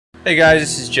Hey guys,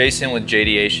 this is Jason with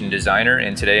Jdeation Designer,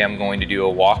 and today I'm going to do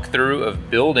a walkthrough of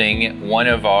building one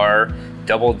of our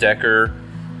double-decker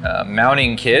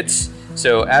mounting kits.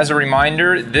 So as a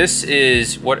reminder, this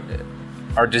is what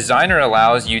our designer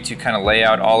allows you to kind of lay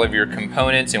out all of your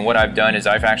components, and what I've done is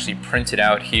I've actually printed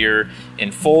out here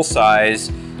in full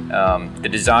size the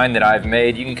design that I've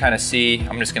made. You can kind of see,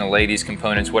 I'm just going to lay these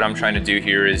components. What I'm trying to do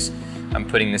here is I'm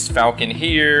putting this Falcon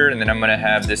here, and then I'm going to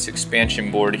have this expansion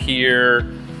board here.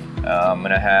 I'm going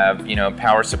to have,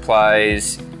 power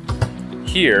supplies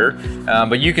here,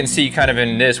 but you can see kind of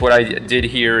in this, what I did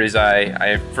here is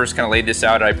I first kind of laid this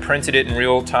out. I printed it in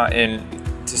real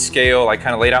time to scale. I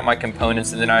kind of laid out my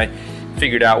components, and then I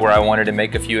figured out where I wanted to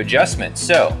make a few adjustments.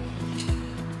 So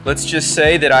let's just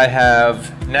say that I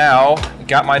have now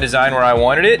got my design where I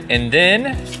wanted it, and then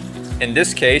in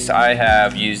this case I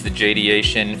have used the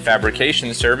Jdeation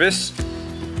fabrication service.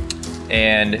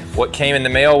 And what came in the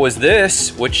mail was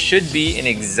this, which should be an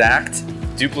exact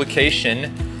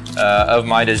duplication of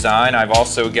my design. I've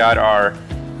also got our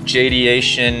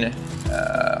Jdeation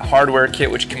hardware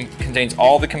kit, which contains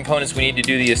all the components we need to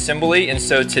do the assembly. And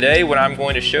so today what I'm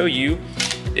going to show you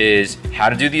is how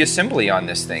to do the assembly on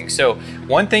this thing. So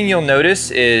one thing you'll notice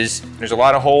is there's a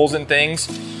lot of holes and things.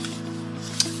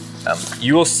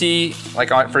 You will see, like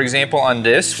for example on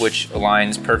this, which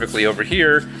aligns perfectly over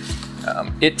here,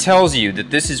 it tells you that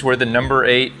this is where the number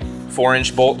 8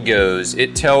 4-inch bolt goes.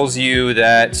 It tells you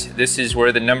that this is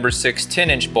where the number 6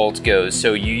 10-inch bolt goes.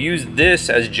 So you use this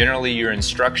as generally your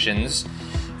instructions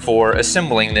for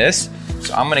assembling this.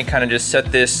 So I'm going to kind of just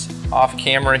set this off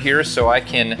camera here so I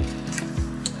can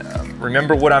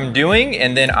remember what I'm doing,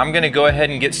 and then I'm going to go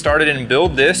ahead and get started and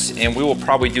build this, and we will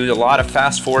probably do a lot of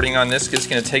fast forwarding on this because it's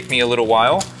going to take me a little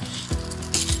while.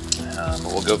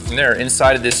 But we'll go from there.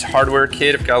 Inside of this hardware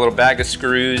kit, I've got a little bag of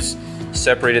screws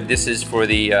separated. This is for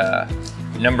the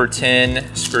number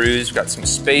 10 screws. We've got some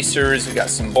spacers, we've got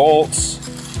some bolts.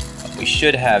 We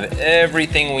should have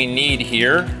everything we need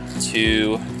here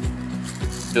to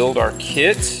build our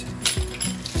kit.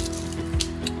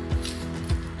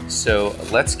 So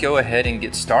let's go ahead and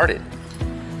get started.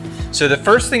 So the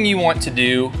first thing you want to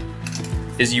do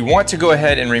is you want to go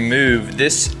ahead and remove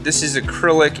this. This is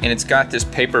acrylic and it's got this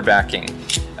paper backing.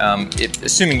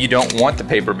 Assuming you don't want the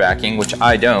paper backing, which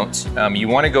I don't, you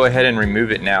want to go ahead and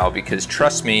remove it now, because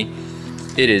trust me,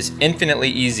 it is infinitely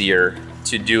easier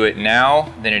to do it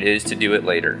now than it is to do it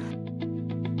later.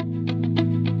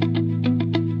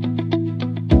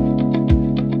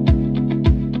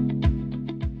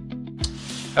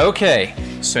 Okay,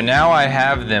 so now I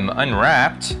have them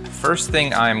unwrapped. First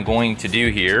thing I'm going to do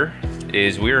here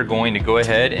is we are going to go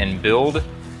ahead and build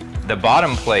the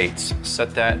bottom plates.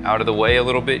 Set that out of the way a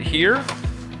little bit here.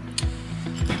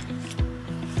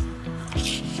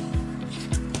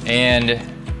 And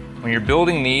when you're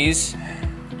building these,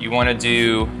 you want to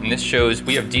do, and this shows,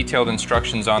 we have detailed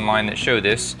instructions online that show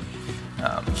this,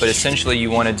 but essentially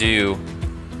you want to do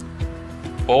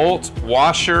bolt,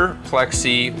 washer,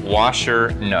 plexi,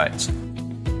 washer, nut.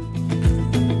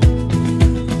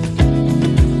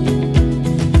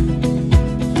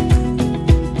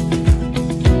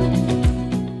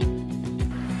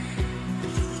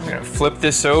 Flip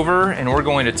this over and we're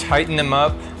going to tighten them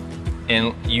up,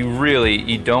 and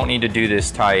you don't need to do this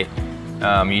tight.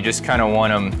 You just kind of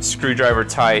want them screwdriver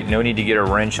tight. No need to get a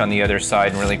wrench on the other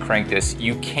side and really crank this.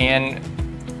 You can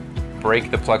break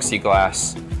the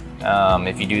plexiglass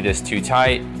if you do this too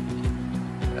tight.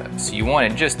 So you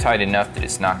want it just tight enough that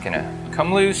it's not going to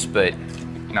come loose, but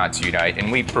not too tight.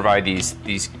 And we provide these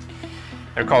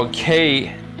they're called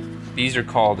these are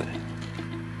called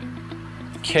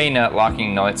K-nut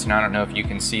locking nuts, and I don't know if you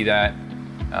can see that,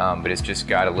 but it's just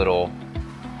got a little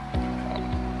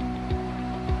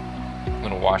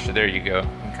washer. There you go. You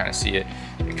can kind of see it.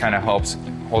 It kind of helps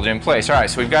hold it in place. All right,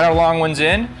 so we've got our long ones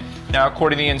in. Now,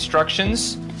 according to the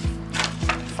instructions,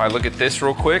 if I look at this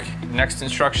real quick, next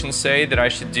instructions say that I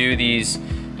should do these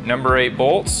number 8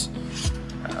 bolts.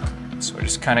 So I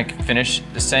just kind of finish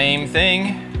the same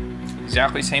thing,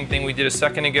 exactly same thing we did a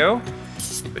second ago,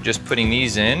 but just putting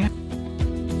these in.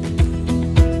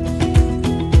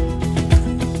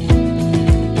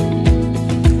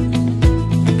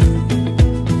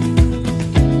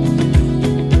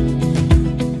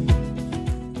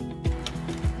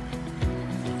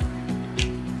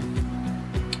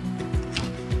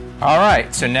 All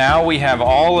right, so now we have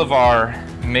all of our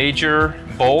major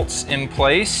bolts in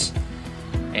place,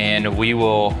 and we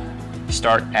will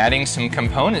start adding some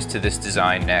components to this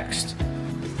design next.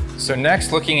 So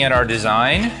next, looking at our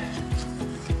design,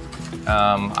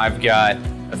 I've got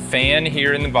a fan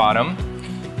here in the bottom.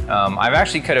 I've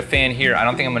actually cut a fan here. I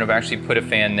don't think I'm going to actually put a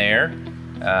fan there.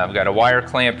 I've got a wire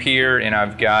clamp here, and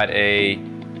I've got a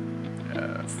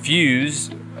fuse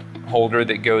holder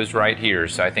that goes right here.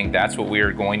 So I think that's what we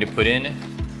are going to put in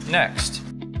next.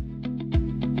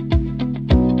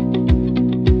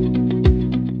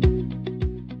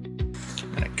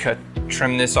 I'm going to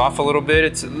trim this off a little bit.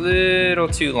 It's a little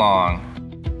too long.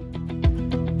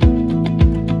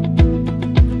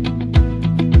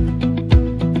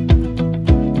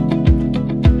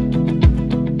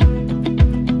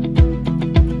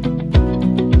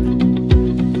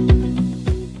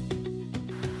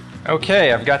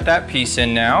 Okay, I've got that piece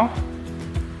in now.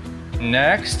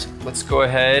 Next, let's go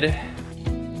ahead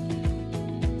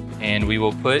and we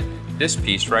will put this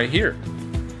piece right here.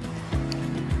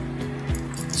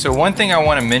 So one thing I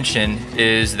want to mention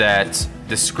is that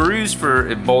the screws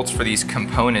for bolts for these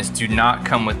components do not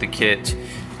come with the kit.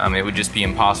 It would just be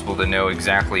impossible to know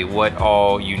exactly what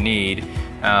all you need.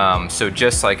 So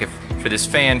just like if for this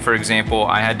fan, for example,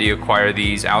 I had to acquire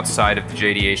these outside of the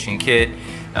Jdeation kit.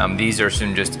 These are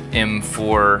some just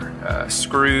M4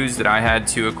 screws that I had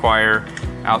to acquire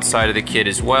outside of the kit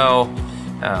as well.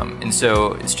 And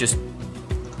so it's just,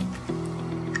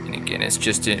 and again,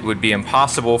 it would be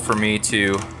impossible for me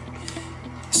to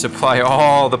supply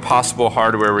all the possible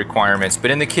hardware requirements.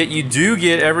 But in the kit, you do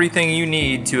get everything you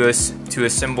need to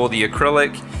assemble the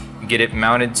acrylic, get it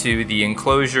mounted to the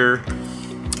enclosure,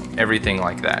 everything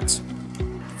like that.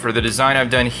 For the design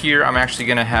I've done here, I'm actually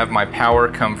going to have my power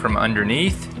come from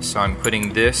underneath. So I'm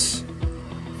putting this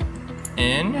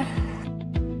in.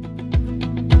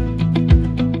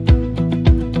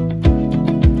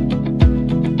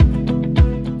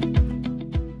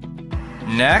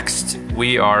 Next,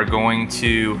 we are going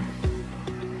to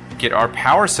get our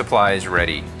power supplies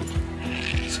ready.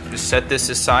 So just set this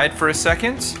aside for a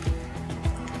second.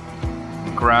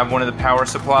 Grab one of the power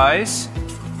supplies.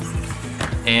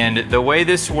 And the way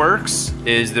this works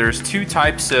is there's two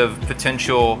types of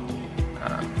potential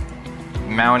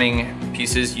mounting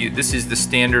pieces. This is the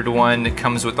standard one that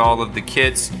comes with all of the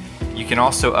kits. You can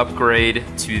also upgrade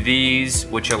to these,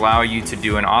 which allow you to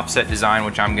do an offset design,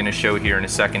 which I'm going to show here in a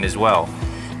second as well.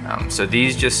 So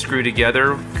these just screw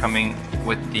together, coming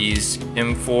with these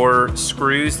M4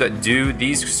 screws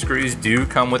these screws do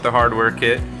come with the hardware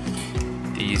kit.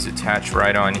 These attach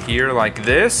right on here like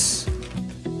this.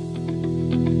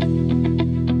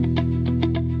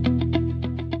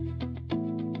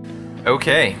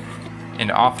 Okay,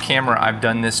 and off camera I've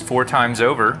done this 4 times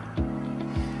over.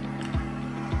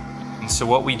 And so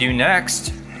what we do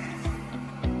next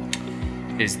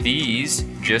is these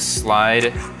just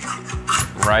slide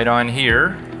right on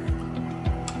here,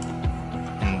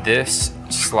 and this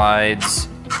slides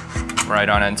right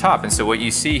on top. And so what you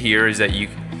see here is that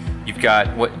you've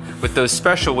got with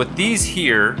these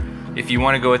here, if you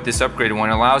want to go with this upgraded one,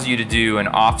 it allows you to do an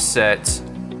offset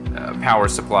power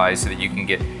supply so that you can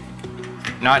get,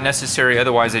 not necessary,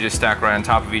 otherwise they just stack right on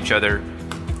top of each other,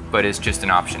 but it's just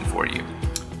an option for you.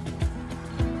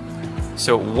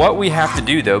 So what we have to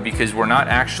do though, because we're not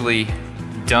actually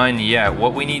done yet,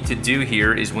 what we need to do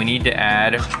here is we need to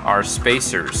add our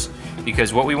spacers,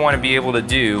 because what we want to be able to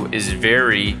do is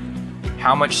vary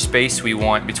how much space we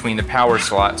want between the power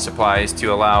supplies to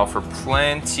allow for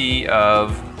plenty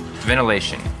of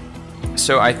ventilation.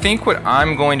 So I think what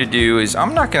I'm going to do is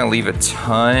I'm not going to leave a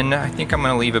ton. I think I'm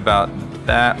going to leave about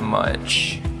that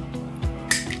much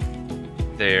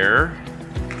there.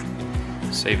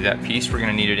 Save that piece, we're going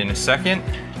to need it in a second.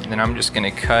 And then I'm just going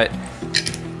to cut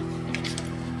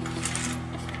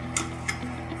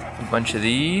a bunch of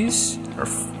these. I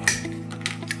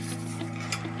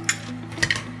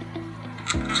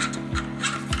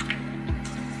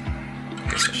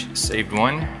guess I should have saved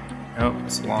one. Oh,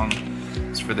 it's long.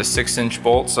 It's for the 6-inch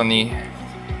bolts on the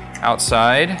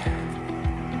outside.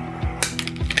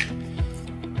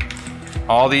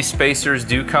 All these spacers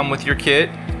do come with your kit.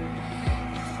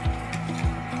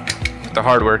 With the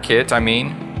hardware kit, I mean.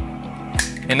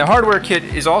 And the hardware kit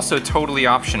is also totally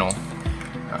optional.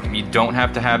 You don't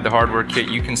have to have the hardware kit.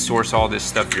 You can source all this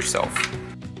stuff yourself.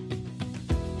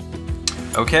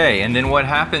 Okay, and then what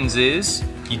happens is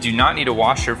you do not need a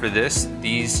washer for this.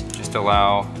 These just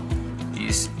allow,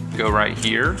 these go right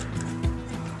here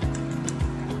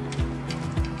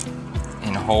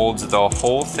and holds the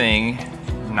whole thing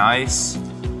nice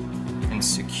and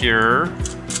secure.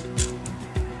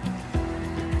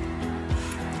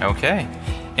 Okay,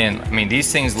 and I mean these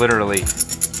things literally,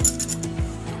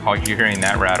 oh, you're hearing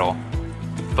that rattle,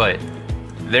 but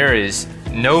there is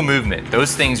no movement.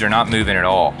 Those things are not moving at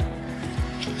all.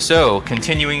 So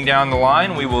continuing down the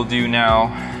line, we will do now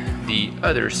the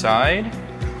other side.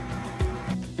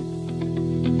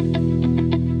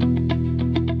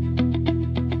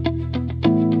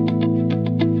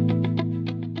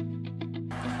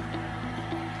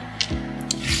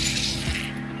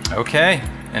 Okay,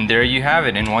 and there you have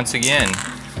it. And once again,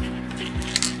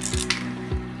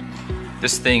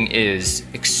 this thing is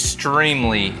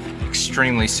extremely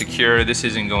secure. This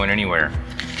isn't going anywhere.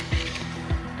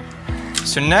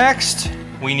 So next,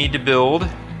 we need to build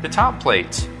the top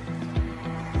plate.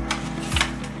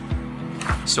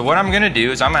 So what I'm gonna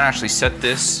do is I'm gonna actually set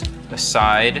this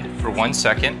aside for 1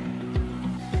 second.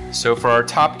 So for our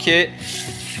top kit,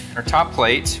 our top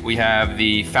plate, we have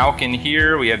the Falcon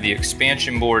here, we have the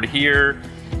expansion board here.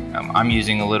 I'm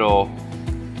using a little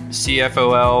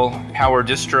CFOL power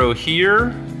distro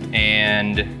here,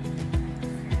 and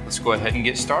let's go ahead and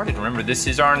get started. Remember, this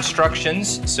is our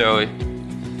instructions, so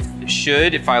it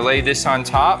should, if I lay this on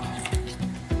top,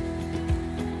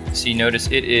 see, notice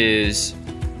it is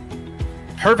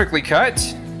perfectly cut.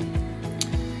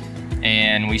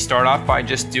 And we start off by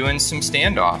just doing some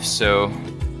standoffs. So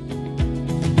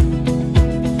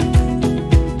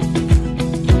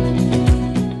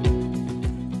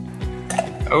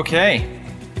okay,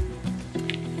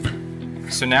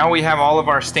 so now we have all of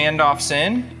our standoffs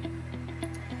in.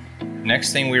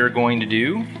 Next thing we are going to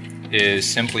do is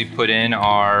simply put in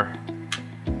our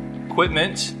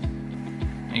equipment.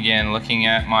 Again, looking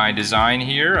at my design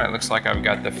here, it looks like I've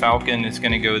got the Falcon that's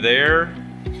going to go there,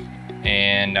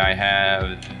 and I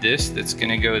have this that's going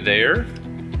to go there.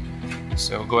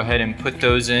 So go ahead and put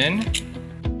those in.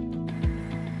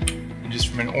 Just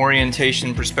from an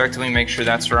orientation perspective, make sure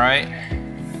that's right.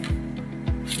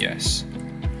 Yes,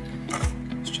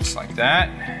 it's just like that.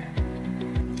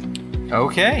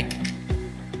 Okay,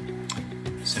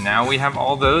 so now we have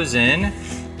all those in.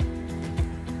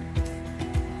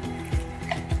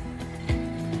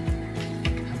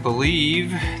 I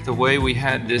believe the way we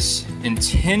had this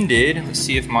intended, let's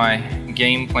see if my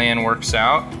game plan works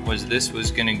out, was this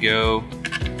was gonna go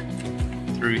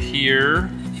through here.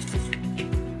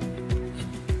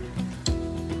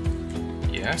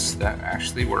 Yes, that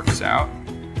actually works out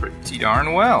pretty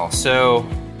darn well. So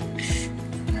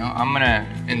now I'm gonna,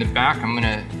 in the back, I'm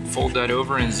gonna fold that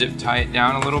over and zip tie it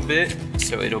down a little bit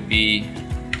so it'll be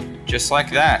just like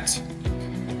that.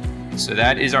 So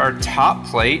that is our top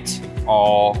plate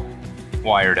all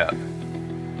wired up,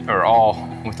 or all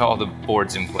with all the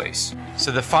boards in place.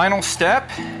 So the final step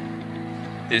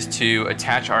is to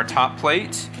attach our top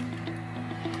plate,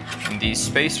 and these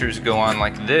spacers go on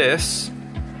like this.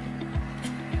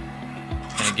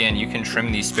 And again, you can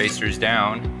trim these spacers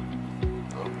down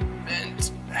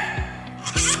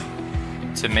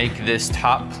to make this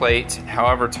top plate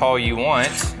however tall you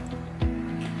want.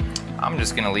 I'm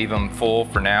just gonna leave them full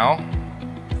for now.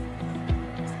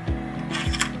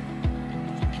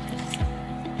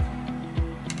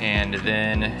 And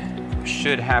then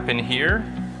should happen here.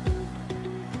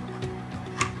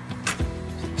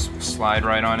 This will slide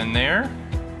right on in there.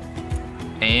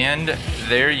 And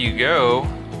there you go.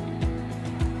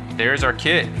 There's our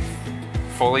kit,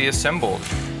 fully assembled.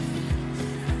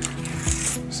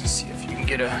 Let's see if you can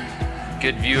get a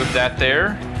good view of that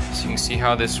there, so you can see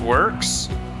how this works.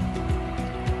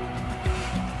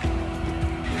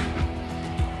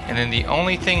 And then the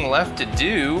only thing left to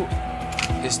do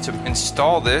is to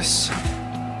install this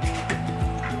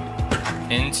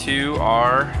into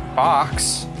our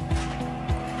box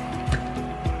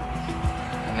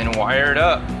and then wire it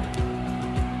up.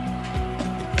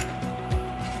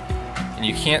 And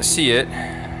you can't see it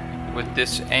with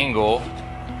this angle,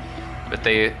 but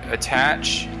they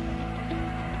attach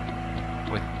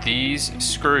with these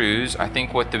screws. I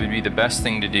think what would be the best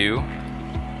thing to do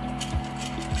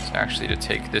is actually to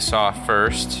take this off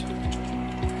first,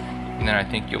 and then I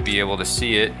think you'll be able to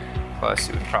see it. Plus,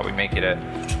 it would probably make it a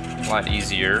lot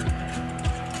easier.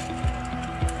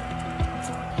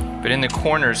 But in the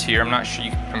corners here,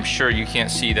 I'm sure you can't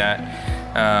see that.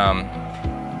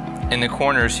 In the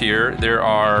corners here, there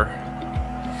are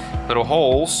little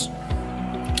holes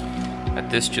that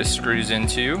this just screws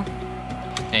into,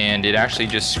 and it actually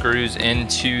just screws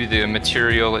into the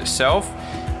material itself.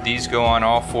 These go on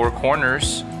all four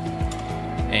corners,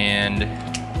 and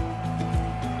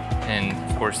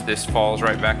of course this falls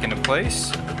right back into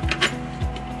place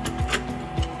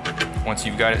once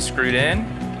you've got it screwed in,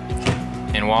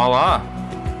 and voila,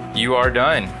 you are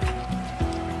done.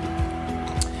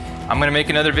 I'm gonna make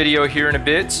another video here in a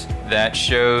bit that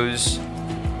shows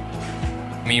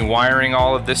me wiring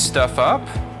all of this stuff up,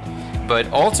 but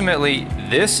ultimately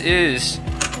this is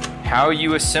how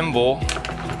you assemble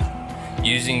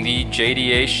using the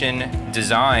Jdeation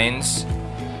designs.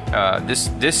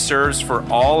 This serves for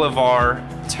all of our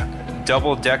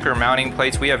double-decker mounting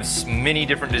plates. We have many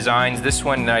different designs. This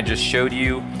one that I just showed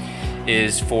you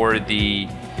is for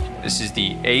this is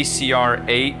the ACR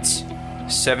 8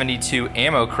 72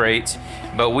 ammo crate,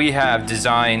 but we have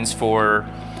designs for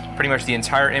pretty much the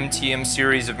entire MTM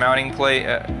series of mounting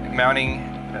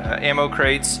ammo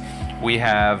crates. We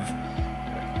have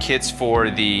kits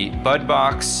for the Bud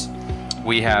Box.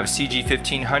 We have CG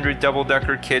 1500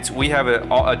 double-decker kits. We have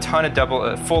a ton of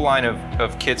a full line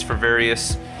of kits for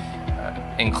various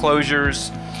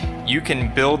enclosures. You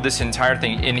can build this entire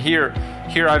thing. In here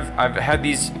I've had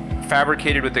these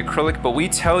fabricated with acrylic, but we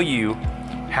tell you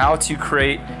how to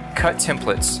create cut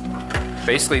templates.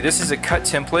 Basically, this is a cut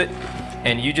template,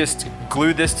 and you just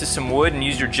glue this to some wood and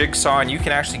use your jigsaw, and you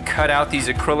can actually cut out these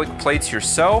acrylic plates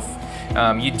yourself.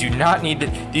 You do not need to,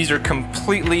 these are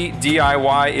completely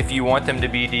DIY if you want them to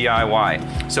be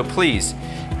DIY. So please,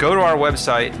 go to our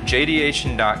website,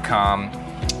 jdeation.com,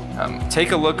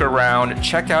 take a look around,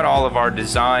 check out all of our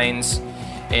designs,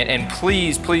 and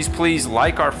please, please, please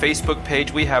like our Facebook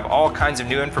page. We have all kinds of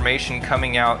new information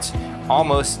coming out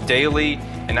almost daily,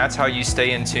 and that's how you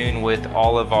stay in tune with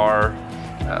all of our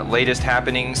latest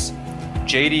happenings.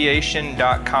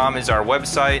 Jdeation.com is our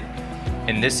website,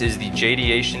 and this is the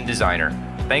Jdeation Designer.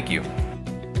 Thank you.